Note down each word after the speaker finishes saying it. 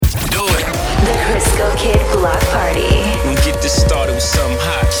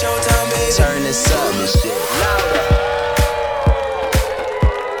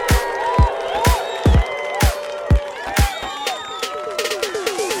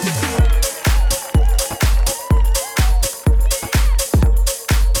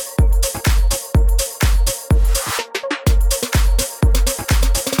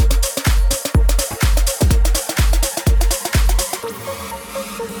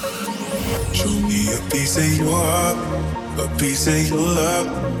Show me a piece of your heart, a piece of your love.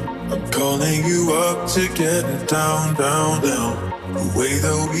 I'm calling you up to get down, down, down. The way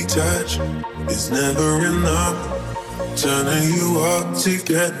that we touch is never enough. Turning you up to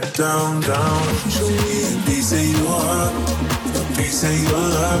get down, down. Show me a piece of your heart, a piece of your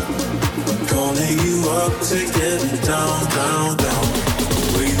love. I'm calling you up to get down, down, down. The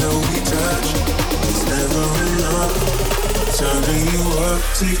way that we touch is never enough. Turning you up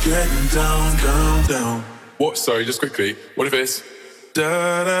to get down, down, down. What? Sorry, just quickly. What if it's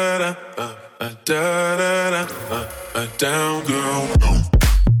da da da da da da down, girl.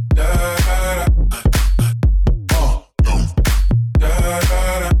 Da da da.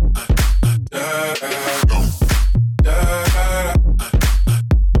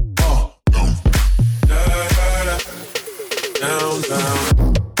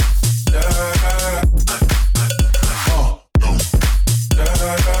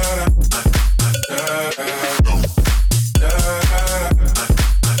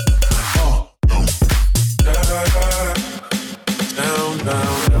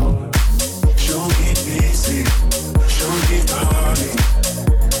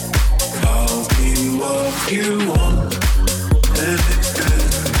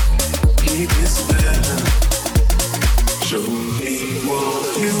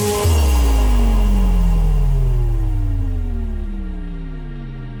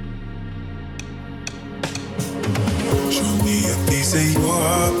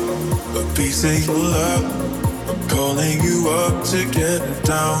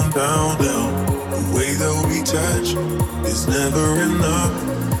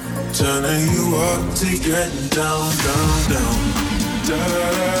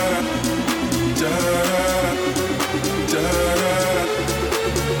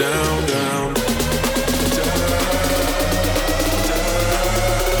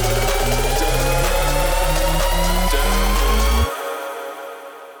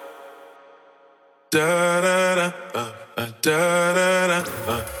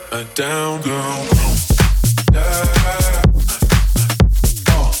 Down, girl.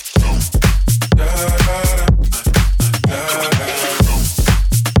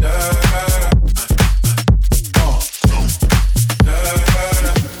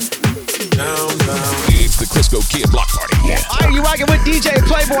 It's the Crisco Kid Block Party. Yeah. All right, you rocking with DJ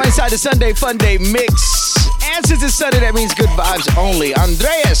Playboy inside the Sunday Fun Day mix. And since it's Sunday, that means good vibes only.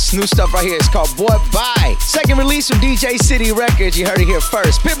 Andreas, new stuff right here. It's called Boy Bye. Second release from DJ City Records. You heard it here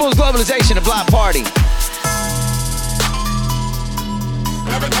first. Pitbull's Globalization, the Block Party.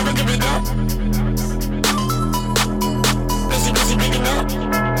 Never give it up. Busy big enough.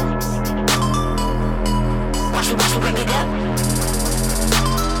 Watch me bring it up.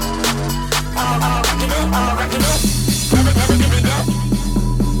 I'ma rock it up, Never give it up.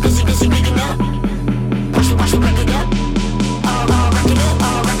 Busy big enough. Watch me bring it up. I'ma rock it up,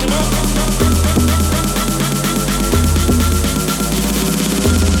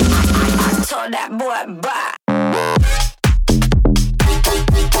 I told that boy bye.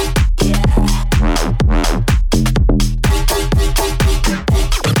 Yeah.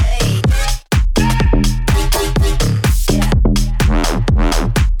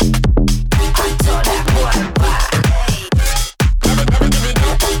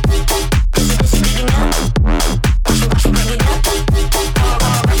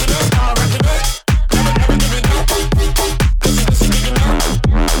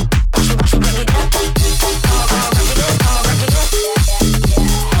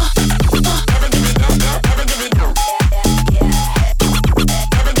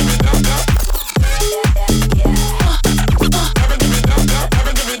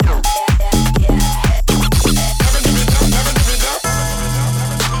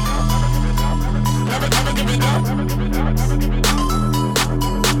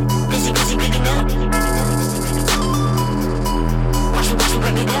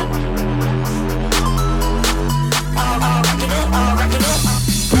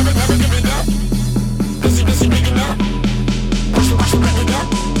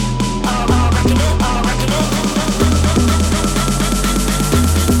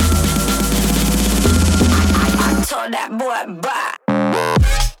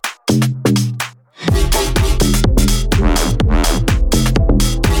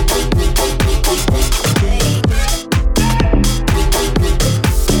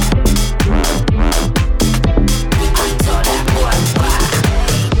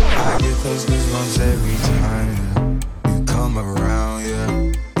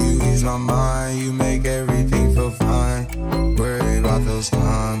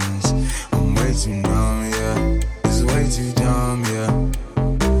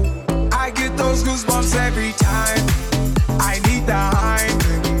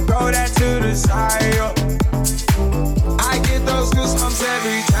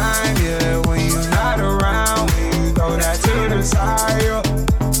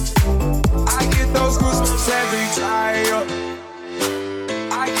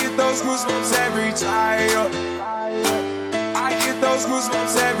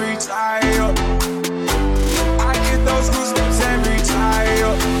 goosebumps every time. I get those goosebumps every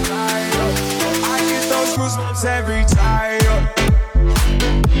time. I get those goosebumps every time.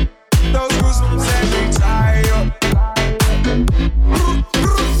 Those goosebumps every time.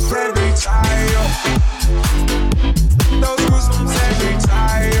 Every time. Those goosebumps every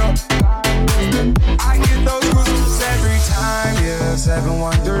time. I get those goosebumps every time. Yeah,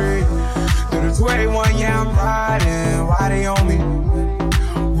 713 through the 281. Yeah, I'm riding. Why they on me?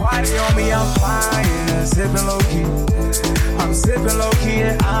 Why they on me? I'm flying, sipping low key. I'm sipping low key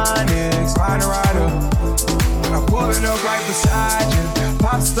at Onyx, find a rider. I'm pulling up right beside you.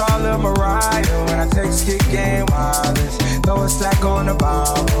 Pop star Lil Mariah. When I text kick game wireless, throw a stack on the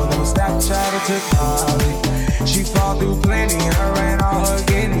bottle. No Snapchat or TikTok. She fall through plenty, her and all her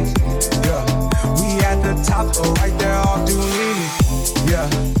guineas. Yeah, we at the top, so right there off Duini. Yeah,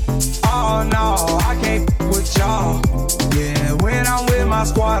 oh no, I can't with y'all. Yeah, when I'm with my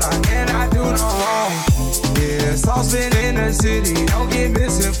squad, I cannot do no wrong. Yeah, saucing in the city, don't get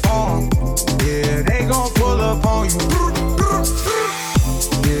misinformed. Yeah, they gon' pull up on you.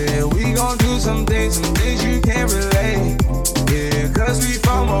 Yeah, we gon' do some things you can't relate. Yeah, cause we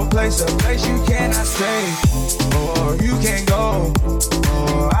from a place you cannot stay. Or you can't go,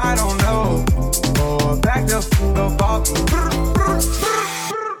 or I don't know. Or back the ball.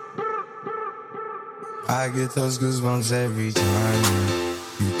 I get those goosebumps every time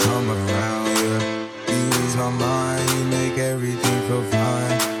you come around, yeah. You ease my mind, you make everything feel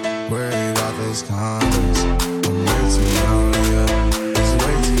fine. Worry about those comments, I'm way too young, yeah. It's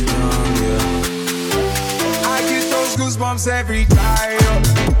way too young, yeah. I get those goosebumps every time.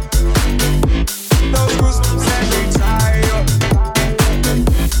 Those goosebumps every time.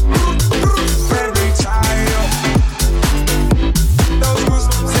 Every time. Those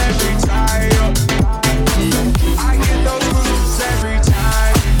goosebumps every time. I get those goosebumps every time.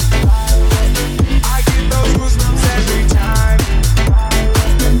 I get those goosebumps every time.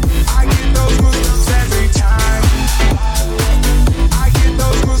 I get those goosebumps every time. I get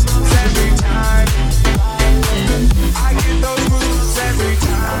those goosebumps every time. I get those goosebumps every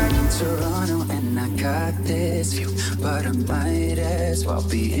time. I'm in Toronto and I got this view, but I might as well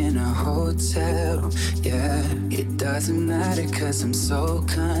be in a hotel room. Yeah, it doesn't matter cause I'm so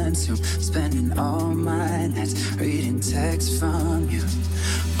consumed, spending all my nights reading texts from you.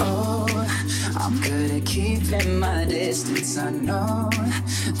 Oh, I'm good at keeping my distance. I know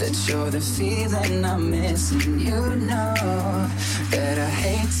that you're the feeling I'm missing. You know that I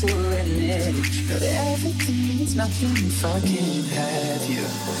hate to admit it, but everything means nothing if I can't have you.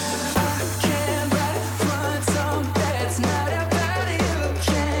 I can't write one song that's not about you.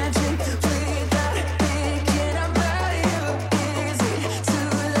 Can't drink without thinking about you. Is it too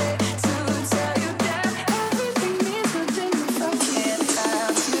late to tell you that everything means nothing if I can't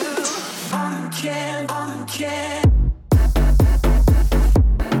have you? I can't.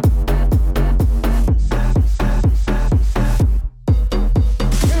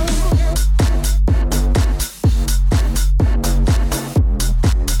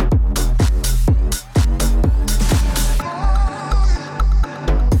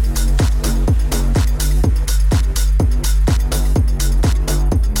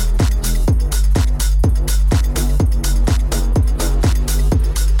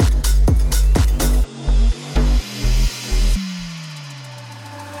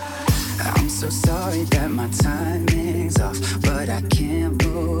 I'm so sorry that my timing's off, but I can't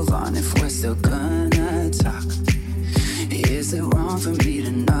move on if we're still gonna talk. Is it wrong for me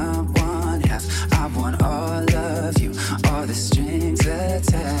to not want half? I want all of you, all the strings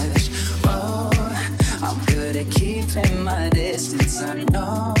attached. Oh, I'm good at keeping my distance. I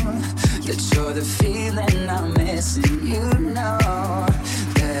know that you're the feeling I'm missing. You know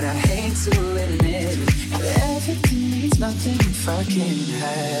that I hate to admit it, but everything means nothing if I can't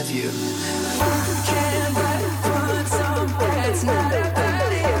have you. I can't write one song that's not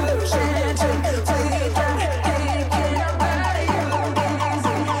about you. Can't drink without thinking about you.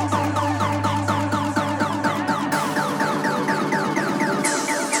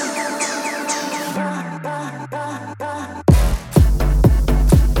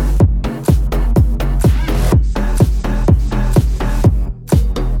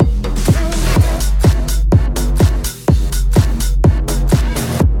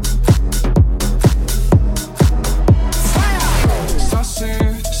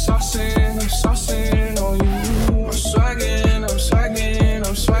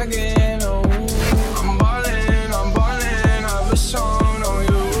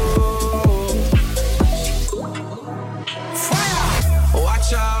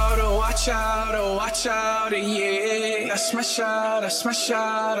 Watch out, yeah. I smash out, I smash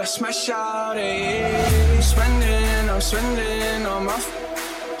out, I smash out, yeah. I'm spending all my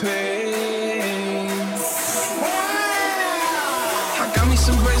pay. I got me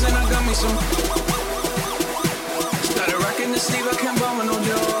some braids and I got me some. Started rocking the sleeve, I can't buy with no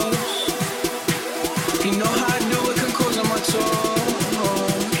jaws. You know how I do it, can close on my toes.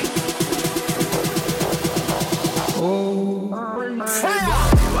 Oh,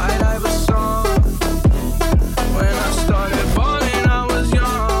 White Iver song. When I started balling, I was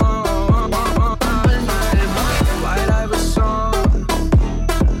young. White Iver song.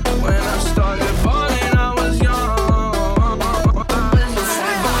 When I started balling, I was young.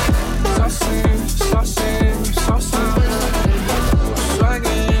 Saucing, saucing, saucing.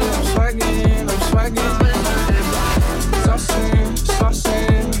 Swagging, I'm swagging, I'm swagging. Saucing,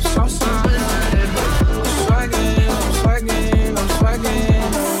 saucing, saucing.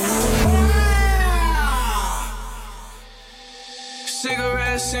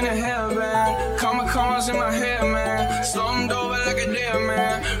 Cigarettes in a hairband, commas in my head, man. Slumped over like a dead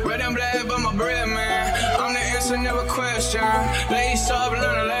man. Red and black, but my bread, man. I'm the answer, never question. Lace up,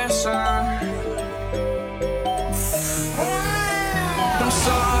 learn a lesson. I'm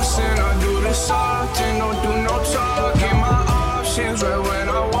saucing, I do this often. Don't do no talking. My options, right when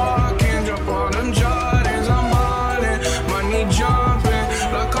I walk in. Jump on them Jordans, I'm ballin'. Money jumping,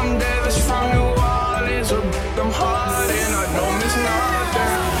 like I'm Davis from New Orleans. I'm hard and I don't miss nothing.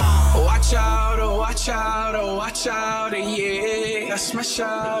 Watch out, oh watch out, oh watch out, yeah. I smash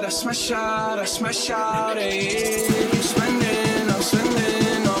out, I smash out, I smash out, yeah. I'm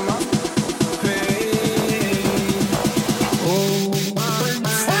spending on my pay. Oh.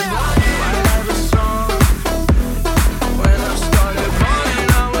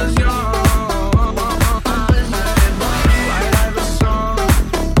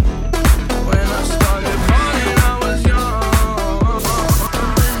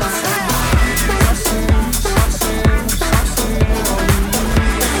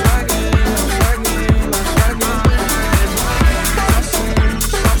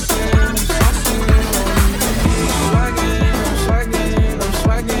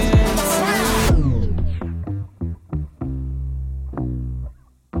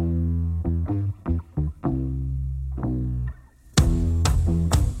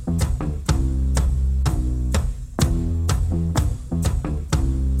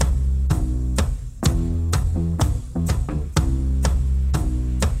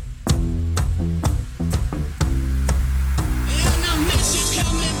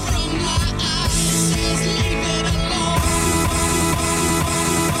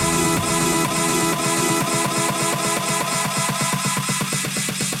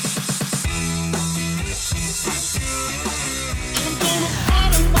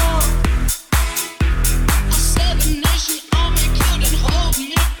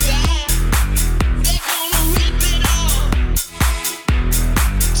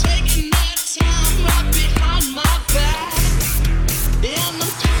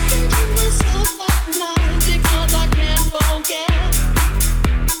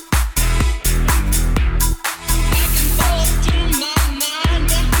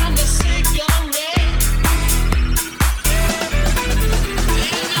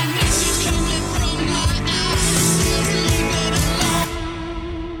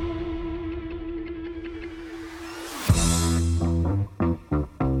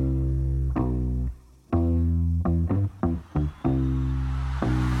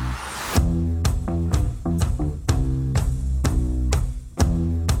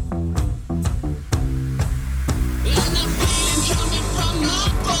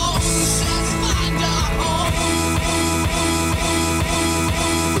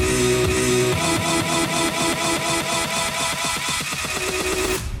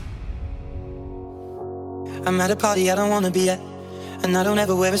 I'm at a party I don't wanna be at, and I don't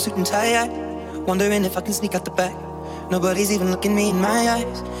ever wear a suit and tie. Wondering if I can sneak out the back. Nobody's even looking me in my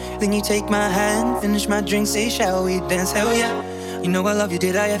eyes. Then you take my hand, finish my drink, say shall we dance? Hell yeah. You know I love you,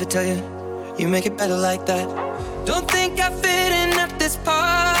 did I ever tell you? You make it better like that. Don't think I fit in at this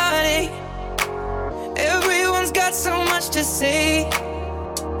party. Everyone's got so much to say.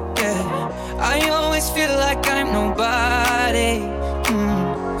 Yeah, I always feel like I'm nobody.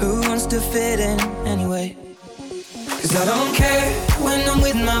 Who wants to fit in anyway? Cause I don't care when I'm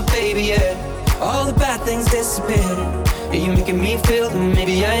with my baby, yeah. All the bad things disappear. You're making me feel that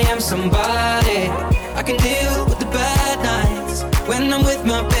maybe I am somebody. I can deal with the bad nights when I'm with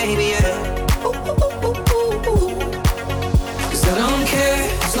my baby, yeah. Ooh, ooh, ooh, ooh, ooh. Cause I don't care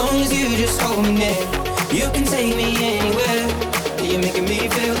as long as you just hold me near. You can take me anywhere. You're making me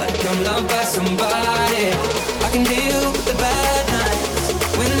feel like I'm loved by somebody. I can deal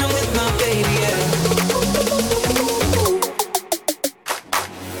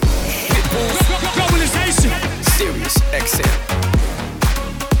Exhale.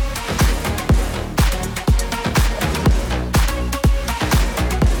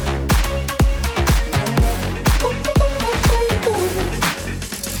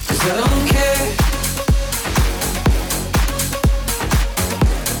 Cause I don't care.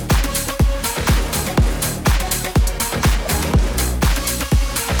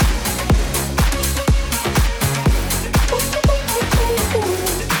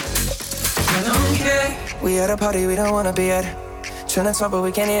 We at a party we don't wanna be at. Tryna talk but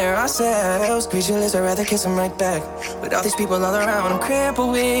we can't hear ourselves. Speechless, I'd rather kiss them right back. With all these people all around, I'm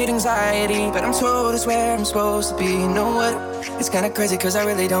crippled with anxiety, but I'm told it's where I'm supposed to be. You know what? It's kinda crazy cause I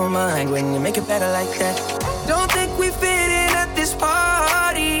really don't mind when you make it better like that. Don't think we fit in at this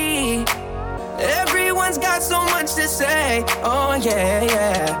party. Everyone's got so much to say. Oh yeah,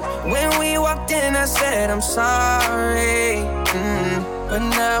 yeah. When we walked in I said I'm sorry. But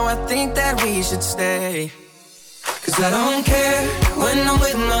now I think that we should stay. Cause I don't care when I'm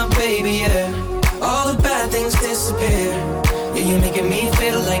with my baby, yeah. All the bad things disappear. Yeah, you're making me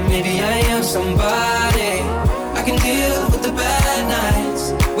feel like maybe I am somebody. I can deal with the bad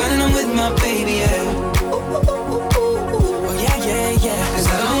nights when I'm with my baby, yeah. Oh yeah, yeah, yeah. Cause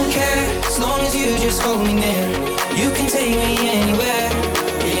I don't care as long as you just hold me near. You can take me anywhere.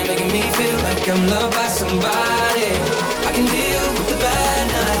 Yeah, you're making me feel like I'm loved by somebody. I can deal with the bad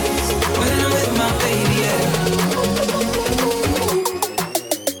nights when I'm with my baby, yeah.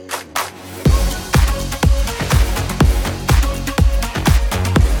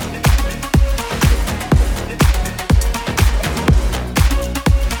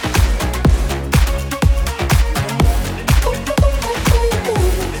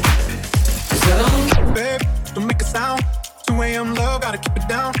 Babe, don't make a sound. 2 a.m. love, gotta keep it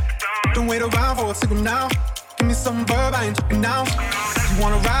down. Don't wait around for a signal now. Give me some verb, I ain't talking now. You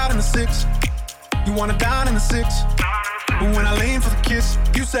wanna ride in the 6, you wanna dine in the 6. But when I lean for the kiss,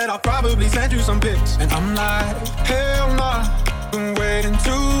 you said I'll probably send you some pics. And I'm like, hell nah, been waiting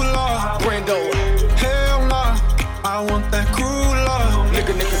too long. Brando. Hell nah, I want that cruel love.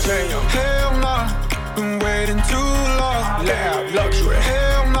 Nigga, jam. Hell nah, been waiting too long. Lab, luxury.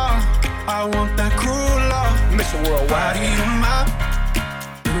 Hell nah, I want that cruel love. Mr. Worldwide. Body on my,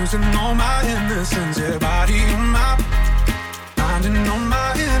 losing all my innocence. Yeah, body on my, finding all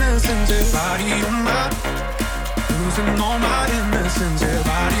my innocence. Yeah, body on my, losing all my innocence. Yeah,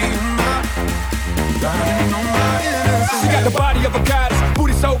 body on my, finding all my innocence. She got the body of a goddess,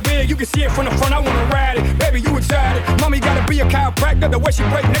 booty so big you can see it from the front. I wanna ride it, baby you excited. Mommy gotta be a chiropractor, the way she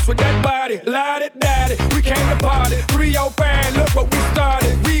break necks with that body. Light it, daddy, we came to party. 3-0 fan, look what we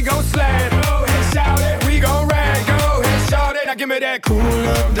started. We gon' slide, go ahead, shout it. We gon' ride, go ahead, shout it. Now give me that cool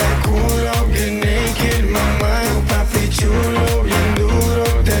up, get naked, mama. Papi chulo, bien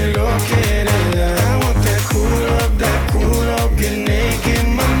duro, te lo quiere dar. I want that cool up, get naked,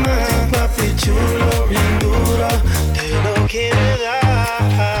 mama. Papi chulo, bien duro, te lo quiere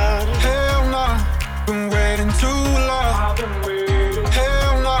dar. Hell nah, been waiting too long.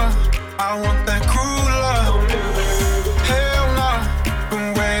 Hell nah, I want that cruel love. Hell nah,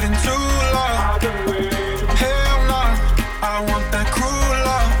 been waiting too long. Hell nah, I want that cruel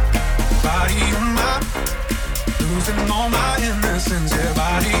love. Body on my, losing all my innocence. Yeah,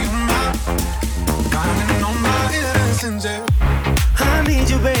 body on my, finding all my innocence. Yeah. I need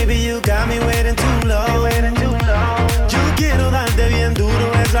you, baby, you got me waiting too long. Yo quiero darte bien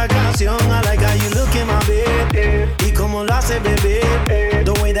duro esa canción. I like how you look in my bed. Y como lo hace, bebé.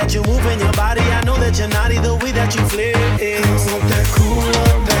 The way that you move in your body, I know that you're naughty. The way that you flip. I want that cool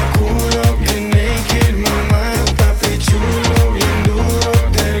up, get naked, mama. Papi chulo, bien duro,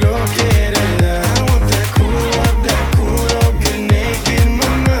 te lo quiere dar. I want that cool up, get naked,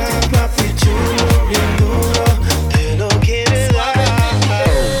 mama. Papi chulo, bien duro, te lo quiere dar.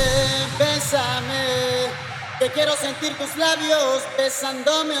 Bésame, que quiero sentir tus labios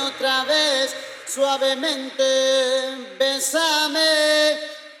besándome otra vez suavemente. Bésame,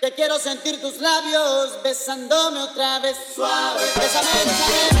 que quiero sentir tus labios besándome otra vez suave. Bésame,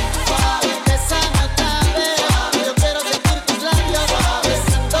 suave, bésame otra vez. Yo quiero sentir tus labios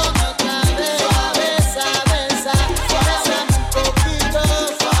besándome otra vez. Besa, besa, bésame un poquito.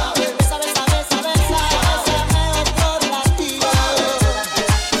 Besa, besa, besa, besa, bésame otro ratito.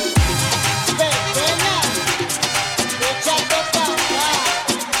 Pequeña, échate pa' acá.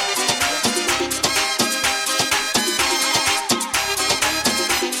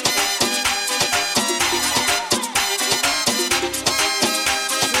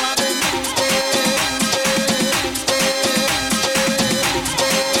 Suave.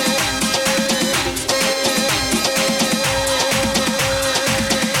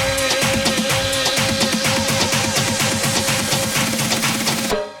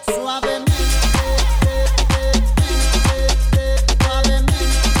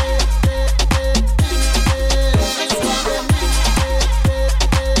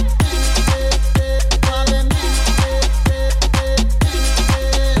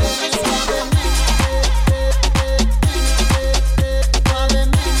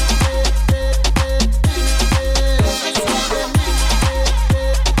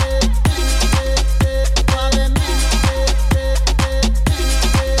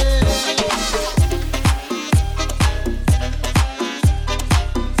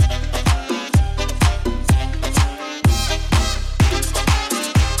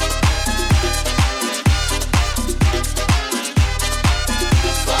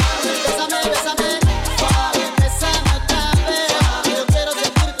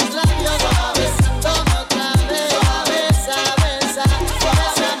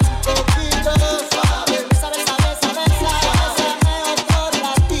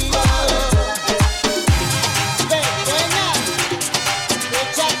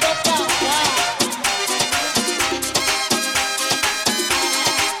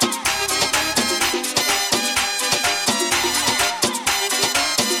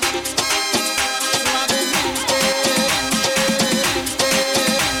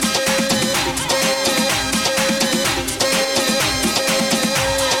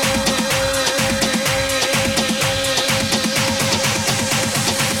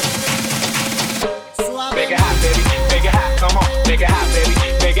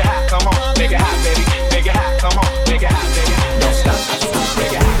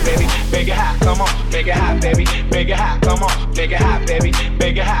 make it hot, baby. Make it hot, come on. Make it hot, baby.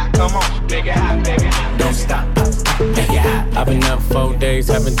 Make it hot, come on. Make it hot, baby. Don't stop, make it hot. I've been up 4 days,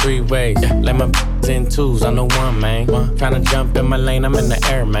 having 3 ways. Like my in twos, I know one, man. Tryna jump in my lane, I'm in the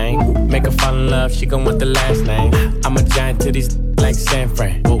air, man. Make her fall in love, she gon' want the last name. I'm a giant to these like San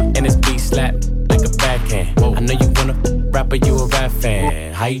Fran. And this beat slap like a backhand. I know you wanna rapper, you a rap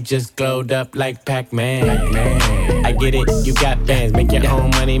fan. How you just glowed up like Pac-Man? I get it, you got bands. Make your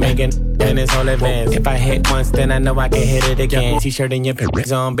own money, making in this whole advance. If I hit once, then I know I can hit it again. T-shirt and your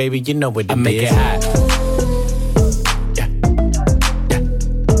pants on, baby, you know what it is. I make it hot.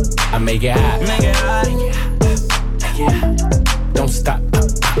 I make it hot. Make it hot. Make it hot. Don't stop.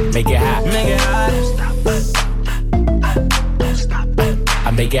 Make it hot. Make it hot. Don't stop.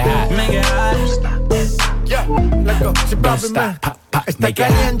 I make it hot. Make it hot. Yeah, let's go. Don't stop. Está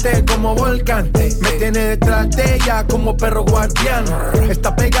caliente como volcán. Me tiene detrás de ella como perro guardián.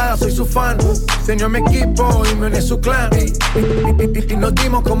 Está pegada, soy su fan. Señor mi equipo y me une su clan. Y nos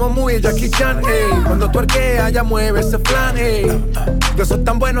dimos como muy Jackie Chan. Cuando tuerquea ya mueve ese flan. Yo soy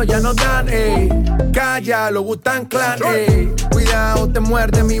tan bueno ya no dan. Calla, lo Wu-Tang Clan. Cuidado, te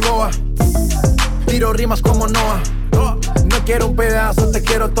muerde mi boa. Tiro rimas como Noah. No quiero un pedazo, te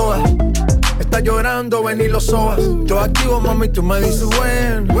quiero toda. Está llorando, ven y lo sobas. Yo activo, mami, tú me dices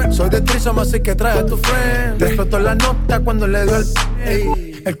bueno. Soy de Trisom, así que trae a tu friend. Te explotó la nota cuando le dio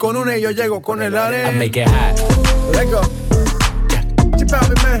el él con una y yo llego con el arena. I make it hot. Let's go. Chip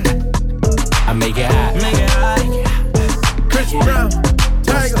out, man. I make it hot. Make it hot. Chris Brown.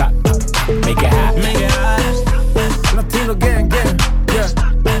 Don't stop. Make it hot. Make it hot. Latino gang. Yeah.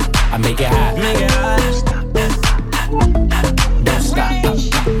 I make it hot. Make it hot. Don't stop.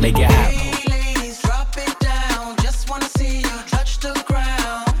 Make it hot.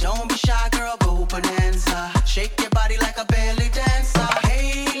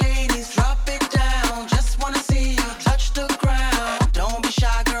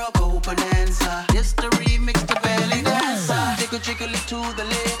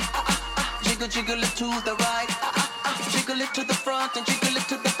 Jiggle it to the right, jiggle it to the front and jiggle it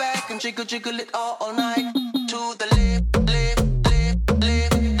to the back and jiggle it all night. To the left, left, left,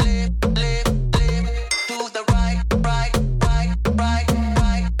 left, left, left, left. To the right, right, right, right,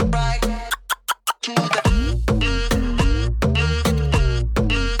 right, right. To the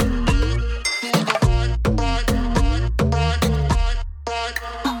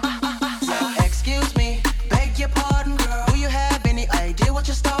excuse me, beg your pardon, girl. Do you have any idea what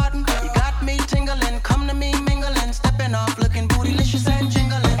you're starting? Come to me mingling, stepping off, looking bootylicious and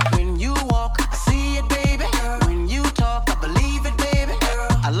jingling. When you walk, I see it, baby. When you talk, I believe it, baby.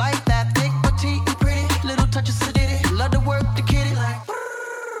 I like that thick, petite, and pretty. Little touch of sedity, love to work the kitty like.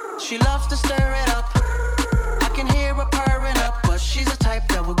 She loves to stir it up. I can hear her purring up, but she's a type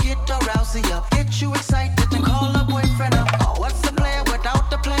that will get her rousey up, get you excited and call her boyfriend up. Oh, what's the plan without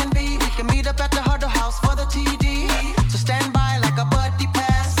the plan B? We can meet up at the Huddle House for the TD. So stand by like a buddy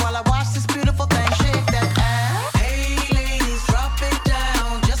pass while I watch this beautiful thing.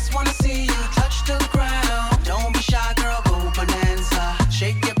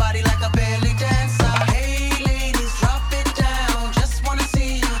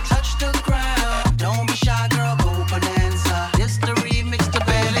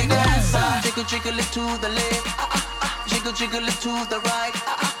 Jiggle it to the left, jiggle it to the right,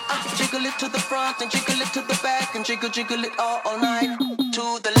 jiggle it to the front and jiggle it to the back and jiggle it all night.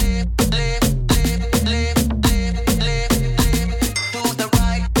 To the left, left, left, left, left, left, left. To the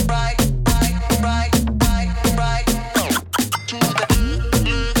right, right, right, right, right, right. To the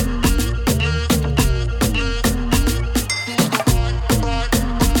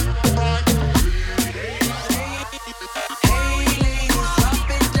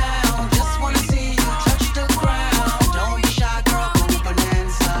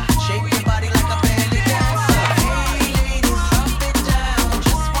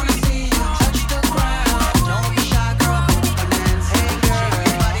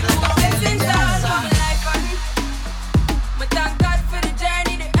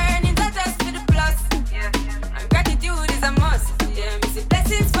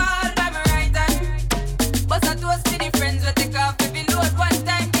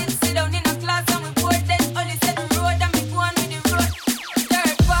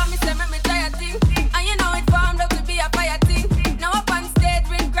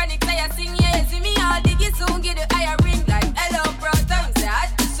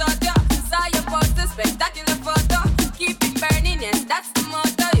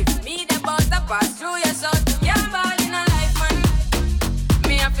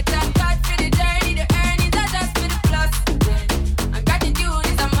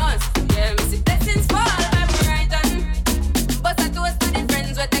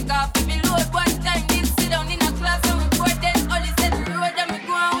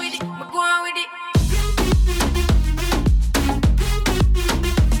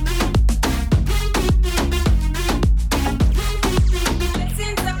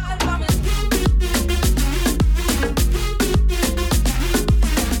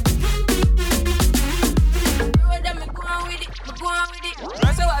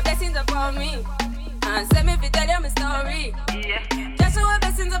blessings upon me. And send me to tell you my story. Just show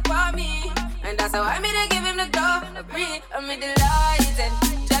blessings upon me. And that's how I made to give him the glory. I'm delighted.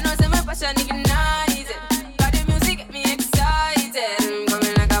 Jah knows my passion ignited. Got the music get me excited. I'm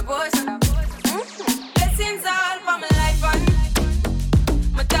coming like a potion. Blessings all for my life and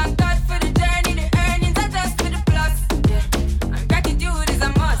my thank God for the journey. The earnings are just for the plus. Yeah. And gratitude is a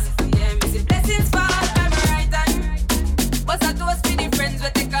must. Yeah, me see blessings fall by my right hand. But I toast for the friends we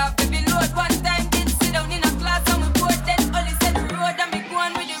take off every load. One time did sit down in a class on my board. Then only said the road and me go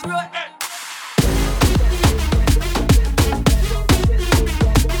on with the road.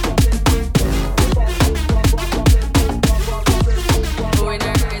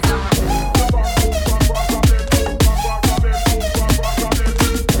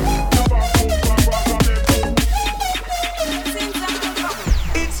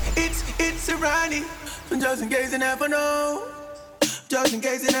 Just in case you never know. Just in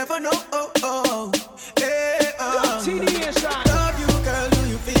case you never know. Oh, oh. Hey, love you, girl. Do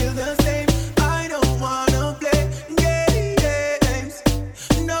you feel the same? I don't wanna play games.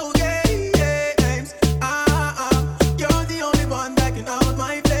 No games. You're the only one that can out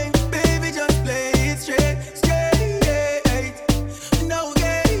my flame. Baby, just play it straight. No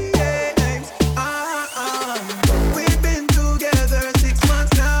games. We've been together 6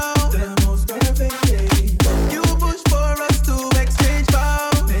 months now. The most perfect day. You push for us to exchange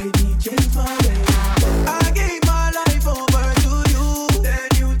vows. Made me change my way. I gave my life over to you. Then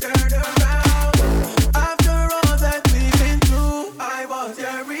you turned around. After all that we've been through, I was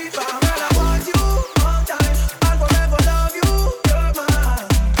your rebound. Girl, I want you all time. I'll forever love you. You're mine.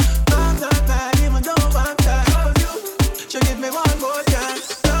 I'm not mad even though I'm tired of you. Should give me one more chance.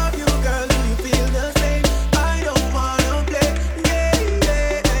 Love you, girl. Do you feel the same? I don't wanna play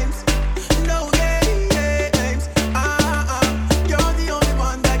games. No games. You're the only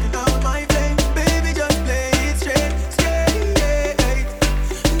one that can out my flame. Baby, just play it straight.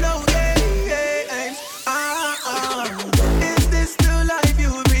 No games. Is this the life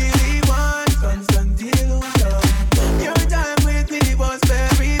you really want? Constant illusion. Your time with me was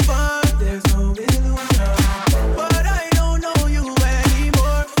very fun. There's no illusion. But I don't know you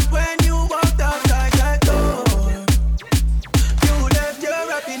anymore. When you walked outside that door, you left your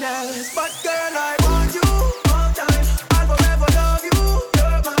happiness. But girl, I want you all time. I'll forever love you.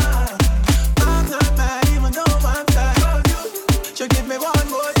 You're mine. I'm not mad even though I'm tired of you. So give me one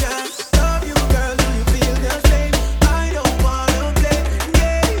more chance. Love you, girl. Do you feel the same? I don't wanna play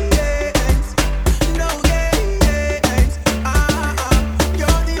games. No games.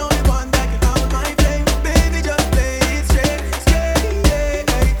 You're the only one that can out my flame. Baby, just play it straight.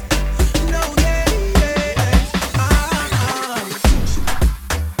 No games.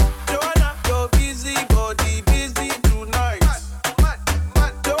 Joanna, your busy body busy tonight.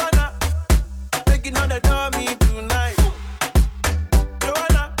 Joanna, taking on the dummy tonight.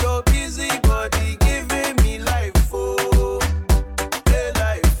 Joanna, your busy body giving me life, oh, hey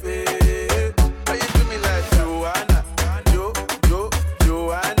life, eh. How you do me like Joanna,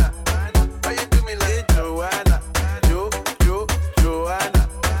 Joanna? How you do me like Joanna, Joanna?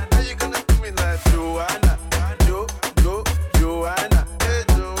 How you gonna do me like Joanna, Joanna?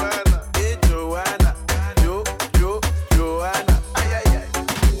 Hey Joanna, Joanna. Ay, ay,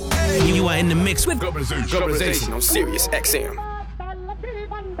 ay. You are in the mix with Globalization on Sirius XM.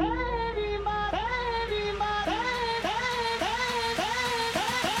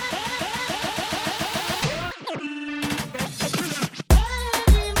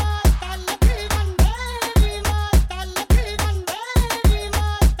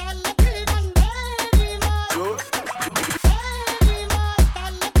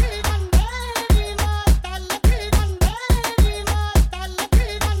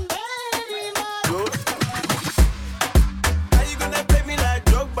 Are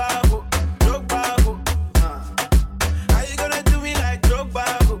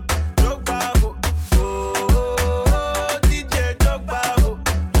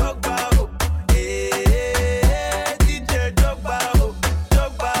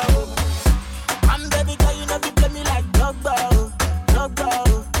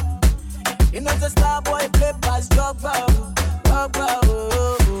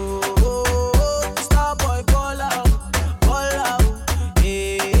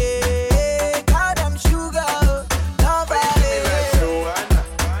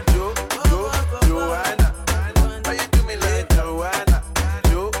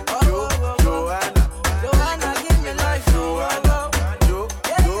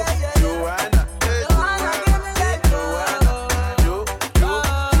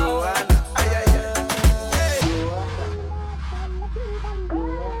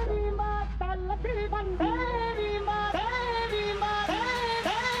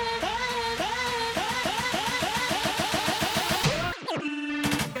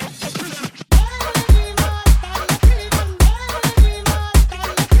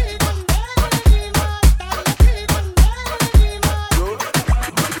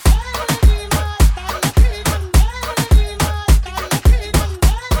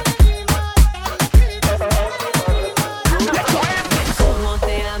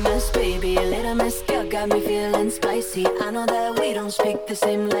got me feeling spicy. I know that we don't speak the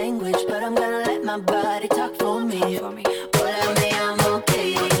same language, but I'm gonna let my body talk for me. Hola, me llamo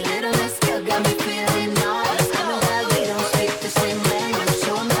Katie. Little Miss Girl got me feeling nice. I know that we don't speak the same language,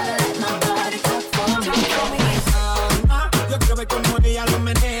 so I'm gonna let my body talk for me. Yo quiero ver cómo ella lo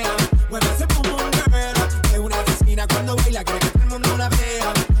menea. Mueve ese pum pum girl. Es una asesina cuando baila, quiere que todo el mundo la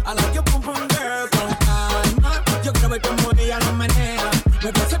vea. I like your pum pum girl con calma. Yo quiero ver cómo ella lo menea.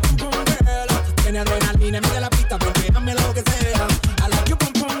 Mueve ese pum pum girl. Tiene adrenalina, mira la pista, porque hazme lo que sea. I like your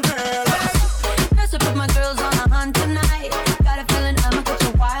pum pum girl. Dress up with my girls on a hunt tonight. Got a feeling I'ma catch a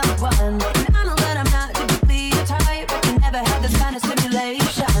wild one. And I know that I'm not typically your type, but you never had this kind of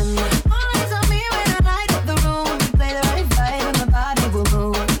stimulation. Eyes on me when I light up the room. You play the right vibe and my body will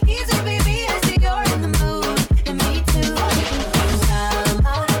move. Easy, baby, I see you're in the mood, and me too.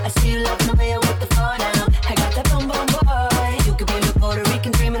 I see you loving the way I work the floor now. I got that boom boom boy. You could be my Puerto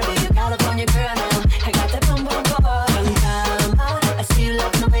Rican dream and I'll be your California girl now. I got that boom boom boy. I see you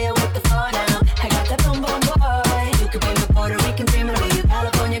loving the way I work the floor now. I got that boom boom boy. You could be my Puerto Rican dream and I'll be your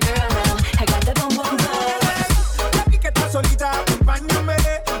California girl now. I got that boom boom boy. Ya vi que estás solita, acompáñame.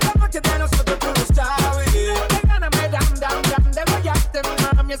 La noche de nosotros tú lo sabes. Gáname, dam, dam, dam. De guayarte,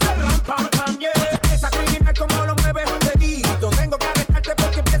 mami, ese ram, pam, pam, yeah. Esa criminal como lo mueve es un delito. Tengo que arrestarte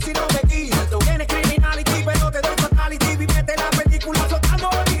porque empiezo y no me quito. Tienes criminality, pero te doy fatality. Vivete la película soltando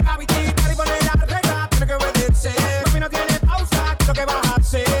mi gravity. Para poner la regla, tienes que obedecer. Mami, no tiene pausa, ¿qué es lo que vas a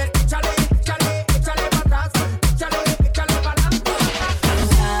hacer? Échale, échale, échale para atrás. Échale, échale para adelante.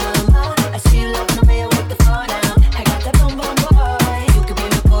 I see you loving the way I work the floor now. I got that boom boom boy. You could be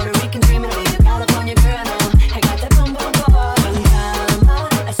my Puerto Rican dream and I'll be your California girl now. I got that boom boom boy.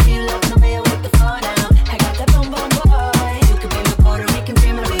 I see you loving the way I work the floor now. I got that boom boom boy. You could be my Puerto Rican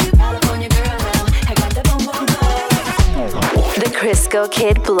dream and I'll be your California girl now. I got that boom boom boy. The Crisco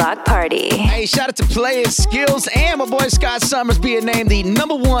Kid Block Party. Hey, shout out to Players Skills and my boy Scott Summers being named the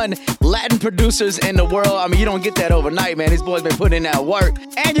 #1 Latin producers in the world. I mean, you don't get that overnight, man. These boys been putting in that work.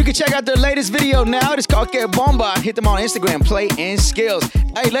 And you can check out their latest video now. It's called Que Bomba. Hit them on Instagram, Play and Skills.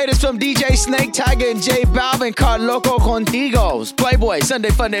 Hey, latest from DJ Snake, Tiger, and J Balvin, called Loco Contigo. Playboy,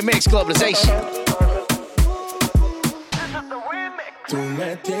 Sunday Funday Mix, Globalization. Tú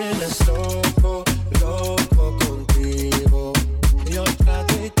me tienes loco, loco contigo. Yo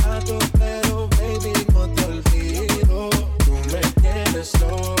trato y trato, pero baby no te olvido. Tú me tienes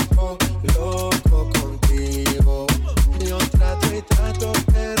loco, loco contigo. Yo trato y trato,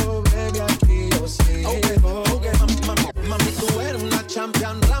 pero baby aquí yo sigo. Mami, tú eres una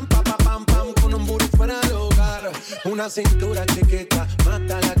champion, rampa, pa, pam, pam, con un booty fuera de hogar. Una cintura chiquita,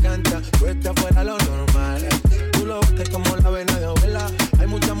 mata la cancha, tú estás fuera lo normal. Tú lo ves como la vena de abuela. Hay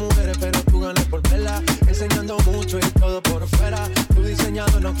muchas mujeres, pero tú ganas por vela. Enseñando mucho y todo por fuera. Tu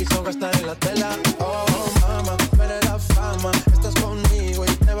diseñado no quiso gastar en la tela. Oh, mama, tú eres la fama. Estás conmigo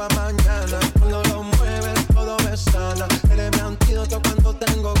y te va mañana. Cuando lo mueves, todo me sana. Eres mi antídoto cuando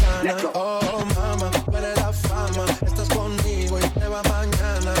tengo ganas. Oh, mama, tú eres la fama. Estás conmigo y te va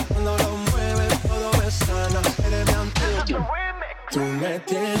mañana. Cuando lo mueves, todo me sana. Eres mi antídoto. Tú me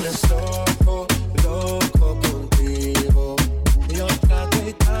tienes loco, loco contigo. Yo trato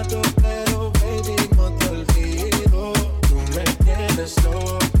y trato, pero baby no te olvido. Tú me tienes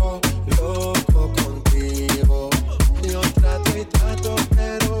loco, loco contigo. Yo trato y trato,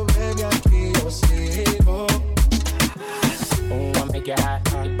 pero baby aquí yo sigo. Oh, I make it hot,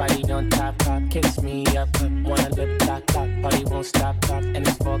 your body on top, top, kiss me up, wanna lip lock, lock, party won't stop, top, and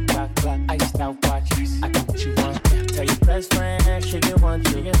it's 4 o'clock, clock, iced out watch, I can put you on, tell your best friend, shake it one,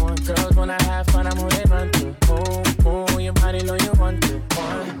 girls when I have fun, I'm who they run to, move, your body know you want to,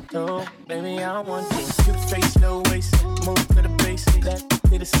 1, 2, baby I want to, cute face, no waist, move to the base, that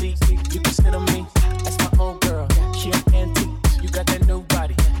to the seat, you can sit on me, that's my old girl, she an antique, you got that new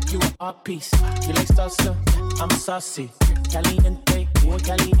body, you an art piece, you like salsa, I'm saucy, caliente,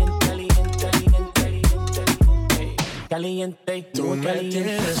 caliente, caliente, caliente, caliente, tú me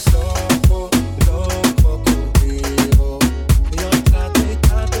tienes loco, loco contigo. Yo trato y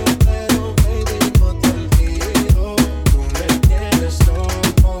trato, pero baby no te olvido. Tú me tienes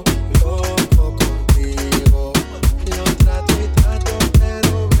loco, loco contigo. Yo trato y trato,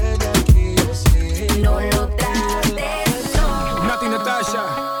 pero baby aquí yo sigo. No lo trates, no. Nati Natasha.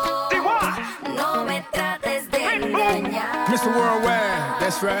 No me trates de engañar. Mr. Worldwide,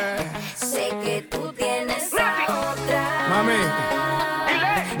 that's right. Sé que tú tienes a otra. Mami,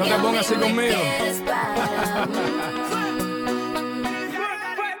 no te pongas así conmigo.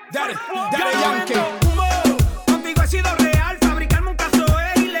 Dale, Yankee. Contigo he sido real, fabricarme un caso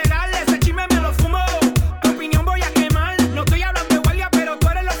es ilegal. Ese chisme me lo fumo. Tu opinión voy a quemar. No estoy hablando de guardia, pero tú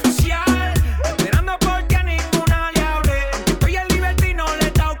eres el oficial. Esperando por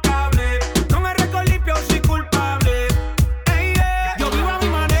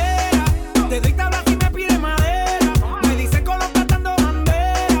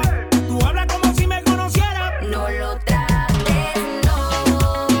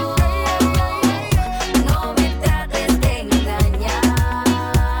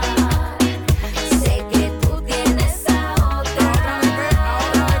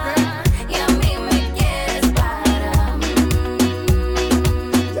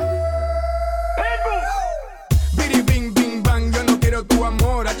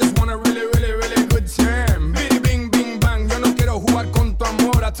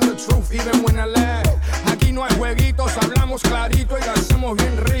amor, I tell the truth even when I lie. Aquí no hay jueguitos, hablamos clarito y lo hacemos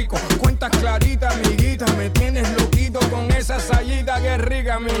bien rico. Cuentas claritas, amiguita, me tienes loquito con esa sayita que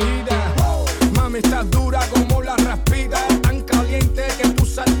rica, amiguita. Mami, estás dura como la raspita, tan caliente que tú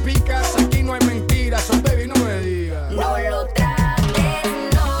salpicas. Aquí no hay mentiras, so baby, no me digas. No lo trates,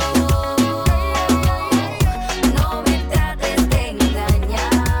 no. No me trates de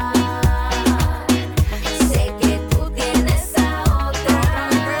engañar. Sé que tú tienes a otra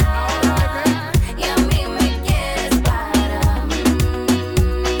y a mí me quieres para mí.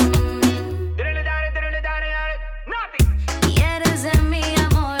 Quieres de mi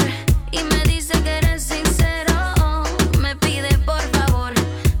amor y me dice que eres sincero. Me pide por favor,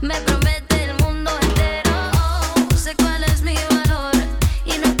 me promete el mundo entero. Sé cuál es mi valor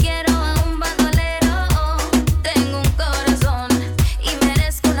y no quiero a un bandolero. Tengo un corazón y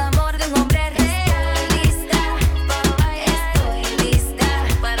merezco el amor de un hombre real. Estoy lista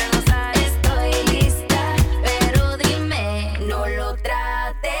para gozar, estoy lista. Pero dime, no lo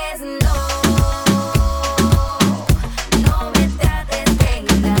trates, no. No me trates de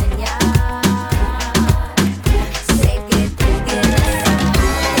engañar. Sé que tú tienes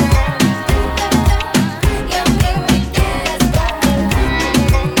y a mí me quieres para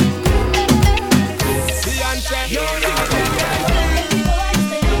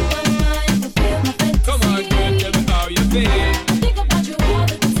Come on, girl, tell me how you feel. I think about you all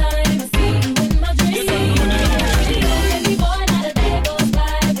the time. I see you in my dreams. Baby boy, not a day goes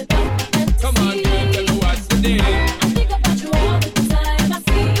by without Come on, girl, tell me what's the deal. I think about you all the time. I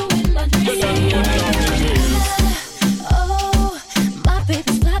see you in my dreams. Oh, my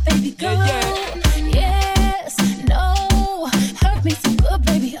baby's my baby girl. Yes, no, hurt me so good,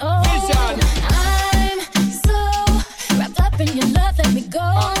 baby. Oh, I'm so wrapped up in your love. Let me go.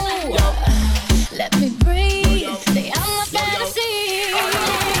 Let me breathe. Stay on my fantasy.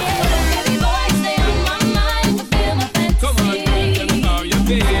 Baby boy, stay on my mind. Fulfill my fantasy. Come on, girl, tell me how you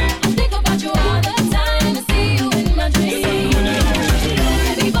feel. I think about you all the time. I see you in my dreams.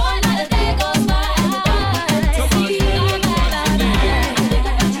 Baby boy, not a day goes by. I think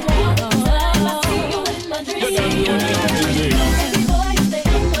about you all the time. I see you in my dreams. Baby boy, stay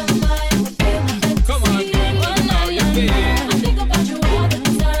on my mind. Fulfill my fantasy. Come on, girl, tell me how you feel. I think about you all the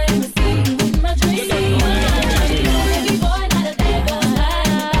time. I see you in my dreams. Baby boy, not a day goes by.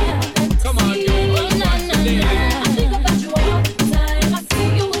 Come on, girl, tell me what's the deal. I think about you all the time. I see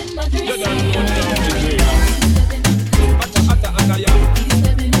you in my dreams.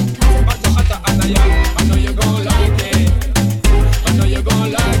 I know you gon' like it. I know you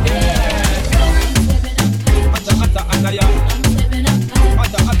gon' like it.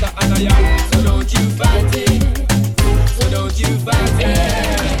 So don't you fight it. So don't you fight it.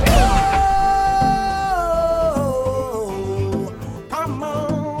 Come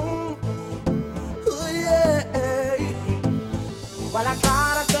on. Ooh, yeah. Well, I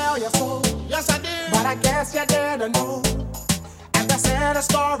tried to tell you so. Yes, I did. But I guess you didn't know. As I said, the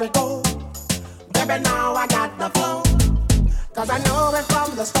story goes. Baby, now I got the flow. 'Cause I know it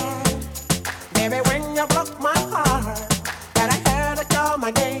from the start. Baby, when you broke my heart, that I had to come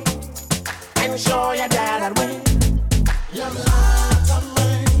again and show you that I'd win. You lied to me.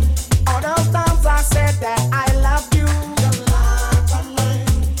 All those times I said that I loved you. You lied to me.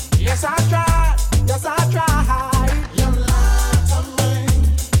 Yes, I tried. Yes, I tried. You lied to me.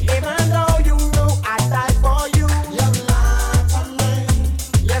 Even though you knew I'd die for you. You lied to me.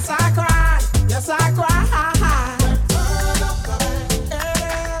 Yes, I cried. Yes, I cried. Turn up the band.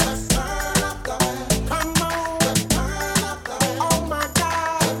 Yeah. Let's turn up the band. Come on. Let's turn up the band. Oh my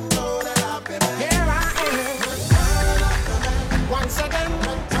God. You know that I've been bad. Here I am. Let's turn up the band. Once again.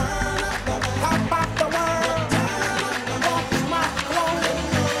 Let's turn up the band. Top of the world. Watch my clothing.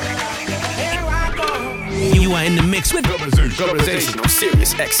 Here I go. You are in the mix with Globalization on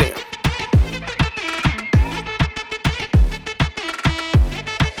Sirius XM.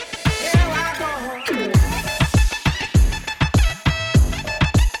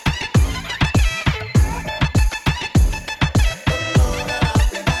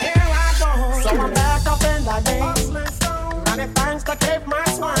 So I'm back up in the game. Running thanks to keep my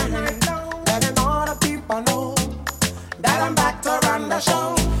swine. Letting all the people know that I'm back to run the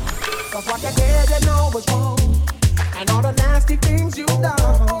show. 'Cause what you did, you know was wrong. And all the nasty things you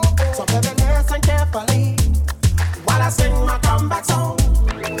done. So baby, listen carefully while I sing my comeback song.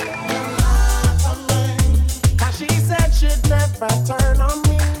 You lied to me. 'Cause she said she'd never turn on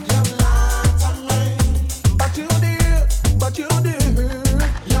me. You lied to me. But you did, but you did.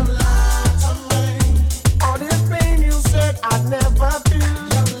 You lied to me. All this pain you said I'd never feel.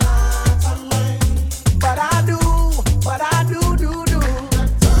 You lied to me. But I do, do.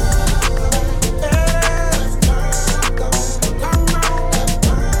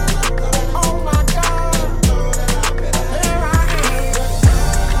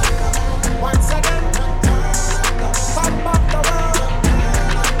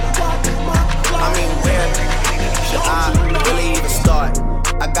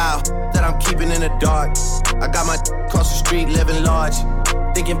 the dark. I got my across the street living large.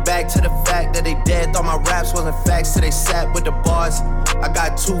 Thinking back to the fact that they dead, thought my raps wasn't facts till they sat with the bars. I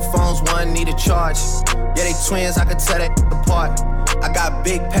got 2 phones, one need a charge. Yeah, they twins, I could tell that apart. I got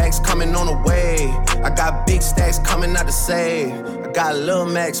big packs coming on the way. I got big stacks coming out to save. I got Lil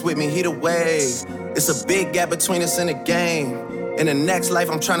Max with me, he the wave. It's a big gap between us in the game. In the next life,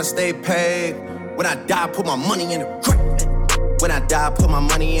 I'm trying to stay paid. When I die, put my money in the grave. When I die, put my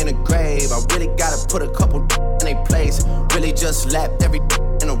money in the grave. I really gotta put a couple in their place. Really just lapped every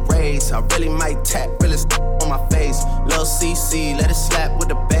in a race. I really might tap really on my face. Lil CC, let it slap with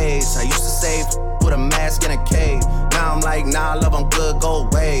the bass. I used to save with a mask in a cave. Now I'm like, nah, love, I'm good, go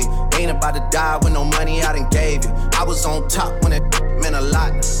away. Ain't about to die with no money I done gave you. I was on top when it meant a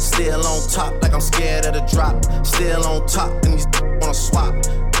lot. Still on top like I'm scared of the drop. Still on top and these wanna swap.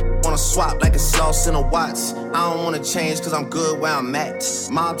 Wanna swap like it's lost in a watts. I don't wanna change cause I'm good where I'm at.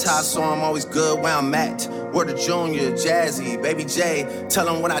 Mob tie so I'm always good where I'm at. Word to Junior, Jazzy, Baby J. Tell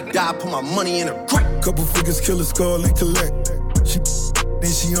them when I die, put my money in a grave. Couple figures, kill a skull and collect. She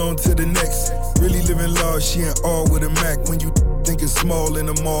then she on to the next. Really living large, she ain't all with a Mac. When you think it's small in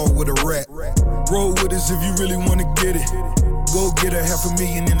the mall with a rat. Roll with us if you really wanna get it. Go get a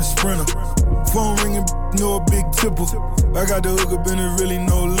 $500,000 in a Sprinter. Phone ringing, no a big tipple. I got the hook up and it really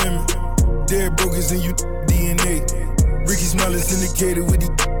no limit. Dead brokers in you DNA. Ricky Smiley syndicated with the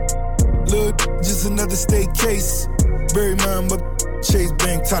look, just another state case. Bury mine, but Chase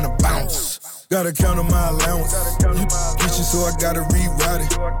Bank time to bounce. Gotta count on my allowance. You kitchen, so I gotta rewrite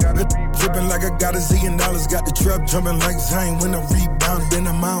it. Dripping like I got $1 zillion. Got the trap jumping like Zane when I'm rebounding. Then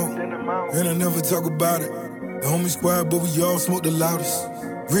I'm out, and I never talk about it. The homie squad, but we all smoke the loudest.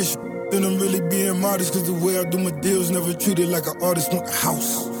 Rich, and I'm really being modest. Cause the way I do my deals never treated like an artist want a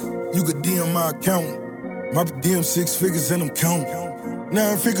house. You could DM my account. My DM 6 figures and I'm counting.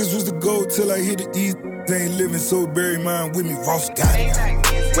 9 figures was the goal till I hit the east. They ain't living, so bury mine with me, Ross got it.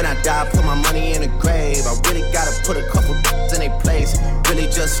 When I die, put my money in the grave. I really gotta put a couple in their place. Really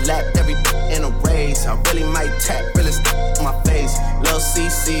just lapped every in a race. I really might tap, really on my face. Lil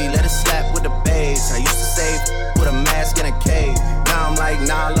CC, let it slap with the bass. I used to save with a mask in a cave. Now I'm like,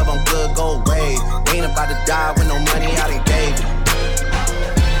 nah, love, I'm good, go away. Ain't about to die with no money I done gave you.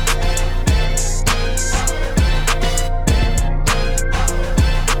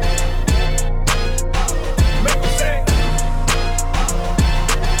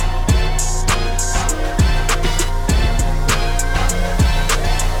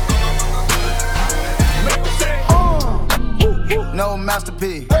 No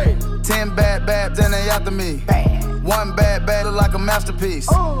masterpiece. 10 bad babs and they after me. 1 bad bad look like a masterpiece.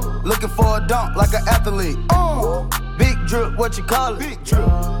 Looking for a dunk like an athlete. Big drip, what you call it? Big drip.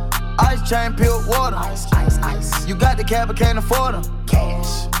 Ice chain, pure water. Ice. You got the cab, but can't afford them.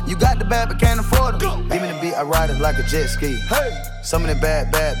 Cash. You got the bad, but can't afford them. Give me the beat, I ride it like a jet ski. Some of the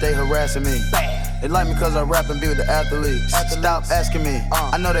bad, they harassing me. They like me cause I rap and be with the athletes. Stop asking me,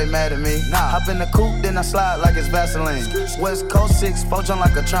 I know they mad at me. Hop in the coupe, then I slide like it's Vaseline. West Coast 6, poach on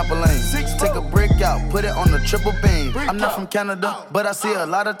like a trampoline. Take a brick out, put it on the triple beam. I'm not from Canada, but I see a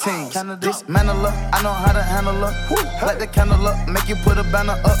lot of teams. Dismantle her, I know how to handle her. Light the candle up, make you put a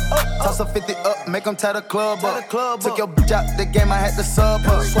banner up. Toss a 50 up, make them tie the club up. Took your bitch out the game, I had to sub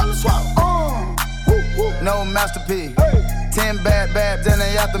her. Swap. No masterpiece. 10 bad babs and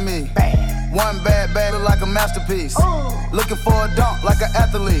they after me. 1 bad bad look like a masterpiece. Looking for a dunk like an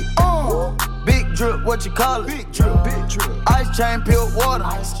athlete. Big drip, what you call it? Big drip. Ice chain, pure water.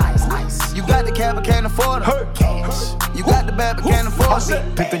 Ice. You got the cab, but can't afford it. Cash. You got the bad, but can't afford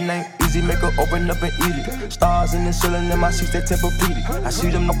it. Pick the name, easy, make her open up and eat it. Stars in the ceiling in my seats, they Tempur-Pedic. I see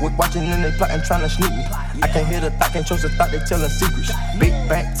them watching and they plotting, trying to sneak me. I can't hear the thought, can't trust the thought, they telling secrets. Big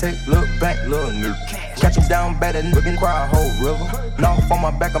bank, take, look back, little nigga. Catch him down bad and we can cry a whole river. Now on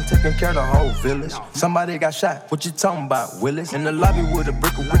my back, I'm taking care of the whole village. Somebody got shot, what you talking about, Willis? In the lobby with a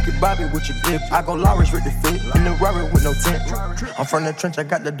brick of wicked Bobby with your dip. I go Lawrence with the fit, in the Rari with no tent. I'm from the trench, I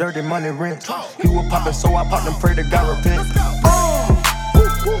got the dirty money rent. He was poppin', so I popped and pray to God repent.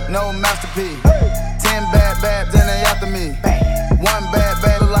 No masterpiece. 10 bad babs and they after me. 1 bad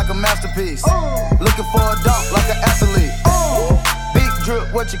bad look like a masterpiece. Looking for a dunk like an athlete. Big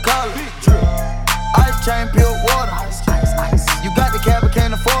drip, what you call it? Big drip. Ice chain, pure water. Ice. You got the cab, but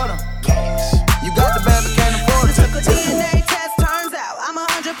can't afford them. Cash. You got the bad, but can't afford it. Took a DNA test, turns out I'm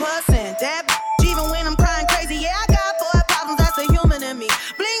 100%. That even when I'm crying crazy, yeah, I got 4 problems. That's a human in me.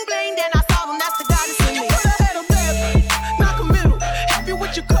 Bling bling, then I solve them. That's the goddess in me. Put a head on bad, knock a middle. Happy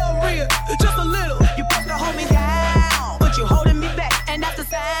with your career, just a little. You supposed to hold me down, but you holding me back, and that's the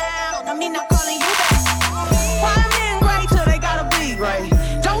sound. I mean, I'm calling you back. Why men great till they gotta be great?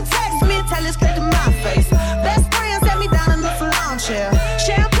 Don't text me, tell us straight to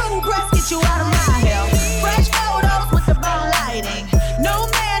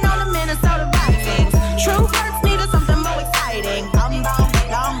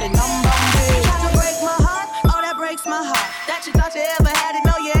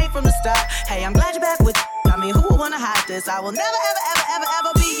promise I will never, ever, ever, ever,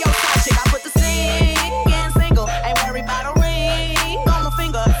 ever be your side chick. I put the singing single, ain't worried about a ring on my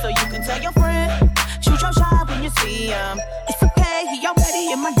finger, so you can tell your friend. Shoot your shot when you see him. It's okay, he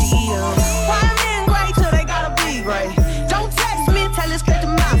already in my DM. Why men great till they gotta be great? Don't text me, tell it straight to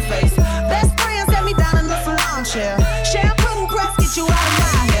my face. Best friend set me down in the salon chair. Shampoo press, get you out of my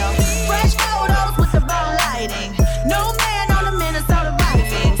hair. Fresh photos with the ball lighting. No man on the Minnesota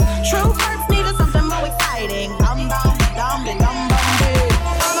Vikings. True hurts needed something more exciting. I'ma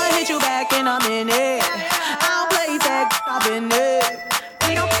hit you back in a minute. I don't play tag, I've been it.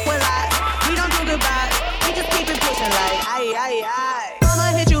 We don't fuck with lies, we don't do goodbyes. We just keep it pushing like aye, aye, aye.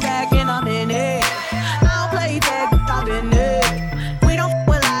 I'ma hit you back in a minute. I don't play tag, I've been it. We don't fuck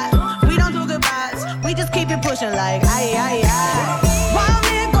with lies, we don't do goodbyes. We just keep it pushing like aye, aye, aye. Wild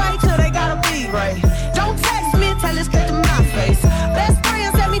men great till they gotta be right. Don't text me, tell it straight to my face. Best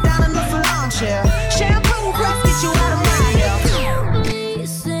friend set me down in the salon chair. Shampoo press, get you out of my hair.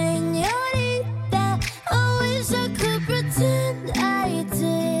 Señorita, I wish I could pretend I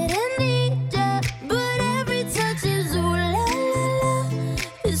didn't need ya, but every touch is ooh la la la.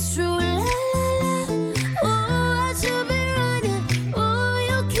 It's true la la la. Oh, I should be running. Oh,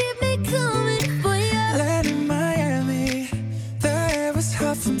 you keep me coming for ya. Land in Miami, the air was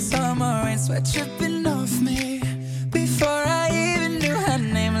hot from summer rain, sweat dripping off me before I even knew her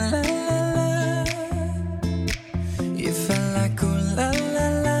name. La la la, you felt like ooh la la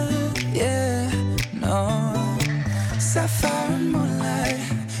la, yeah, no. Sapphire and moonlight,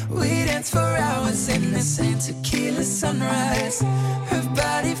 we danced for hours in the same tequila sunrise. Her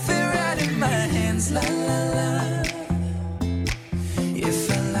body fit right in my hands, la la la. You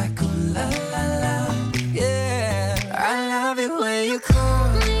felt like ooh la la la, yeah. I love it when you call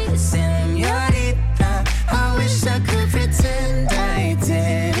me señorita. I wish I could pretend I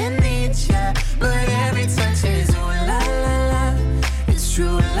didn't need ya, but every touch is ooh la la la. It's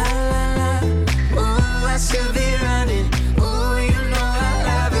true la la la. Ooh, I should be running. Ooh, you know I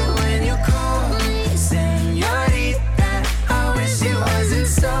love it when you call me señorita. I wish it wasn't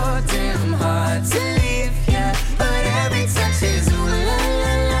so damn hard to leave ya, but every touch is ooh la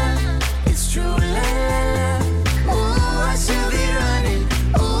la la. It's true la la la. Ooh, I should be running.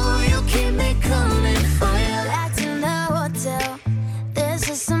 Ooh, you keep me coming for ya. Back in the hotel, there's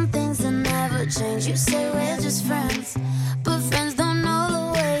just some things that never change. You say we're just friends, but friends don't know the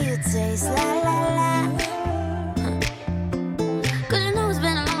way you taste. La la la. Cause you know it's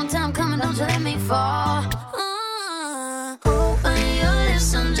been a long time coming, don't you let me fall. Open your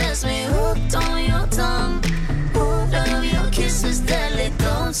lips, undress me, hooked on your tongue. Love your kisses, deadly,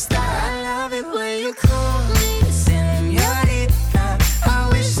 don't stop. I love it when you call me señorita. I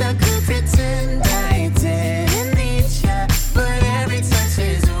wish I could pretend I didn't need ya, but every touch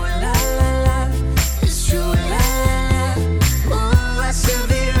is ooh la la la. It's true, la la la. Ooh, I should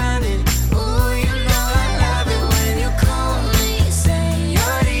be running. Ooh, you know I love it when you call me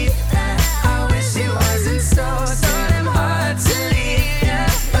señorita. I wish it wasn't so damn hard to leave ya,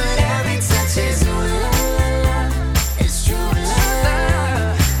 but every touch is ooh la la la. It's true la la.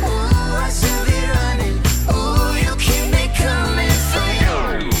 Ooh, I should be running. Ooh, you keep me coming for you.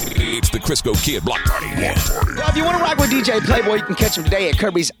 It's the Crisco Kid Block Party. Well, if you want to rock with DJ Playboy, you can catch him today at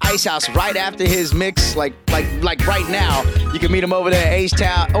Kirby's Ice House right after his mix, like right now. You can meet him over there at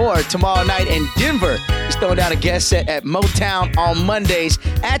H-Town or tomorrow night in Denver. He's throwing down a guest set at Motown on Mondays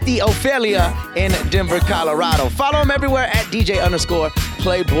at the Ophelia in Denver, Colorado. Follow him everywhere at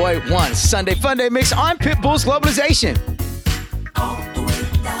DJ_Playboy1. Sunday Fun Day mix on Pitbull's Globalization.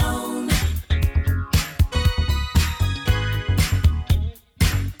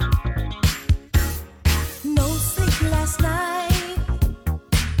 No sleep last night.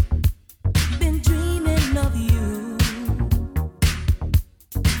 Been dreaming of you.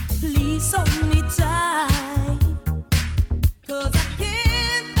 Please hold me tight. 'Cause I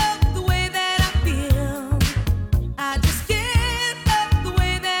can't love the way that I feel. I just can't love the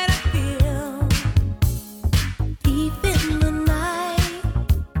way that I feel. Deep in the night,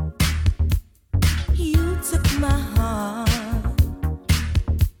 you took my heart.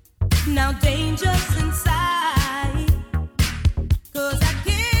 Now danger's inside. 'Cause I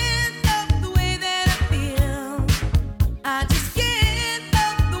can't love the way that I feel. I just can't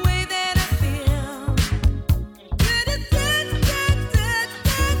love the way that I feel.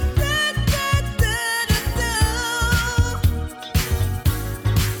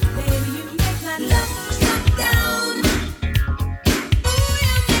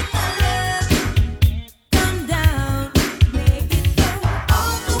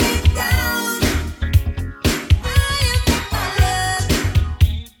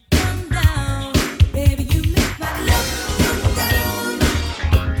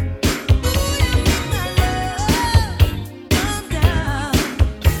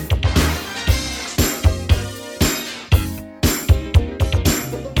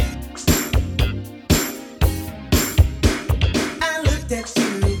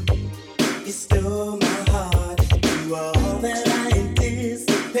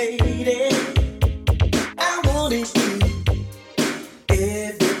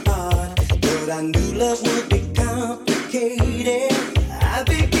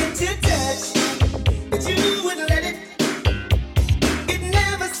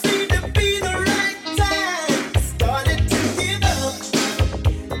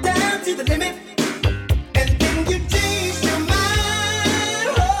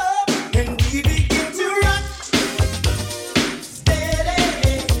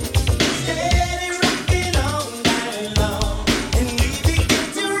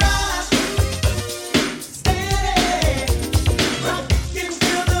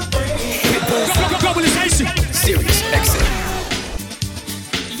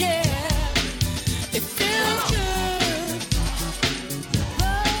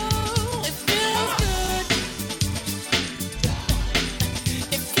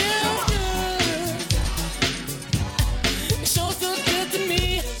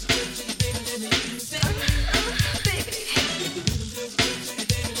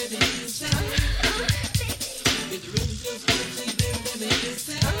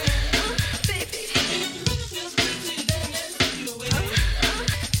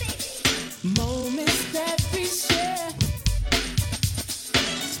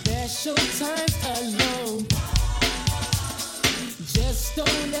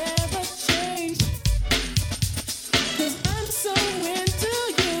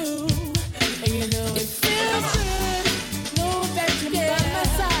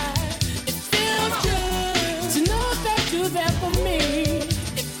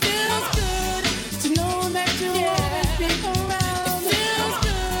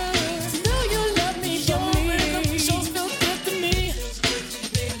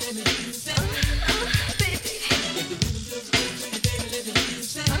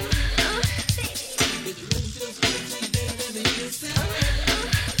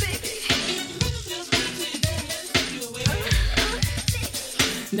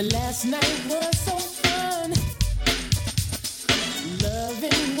 The last night was so fun.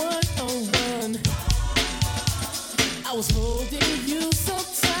 Loving 101. I was holding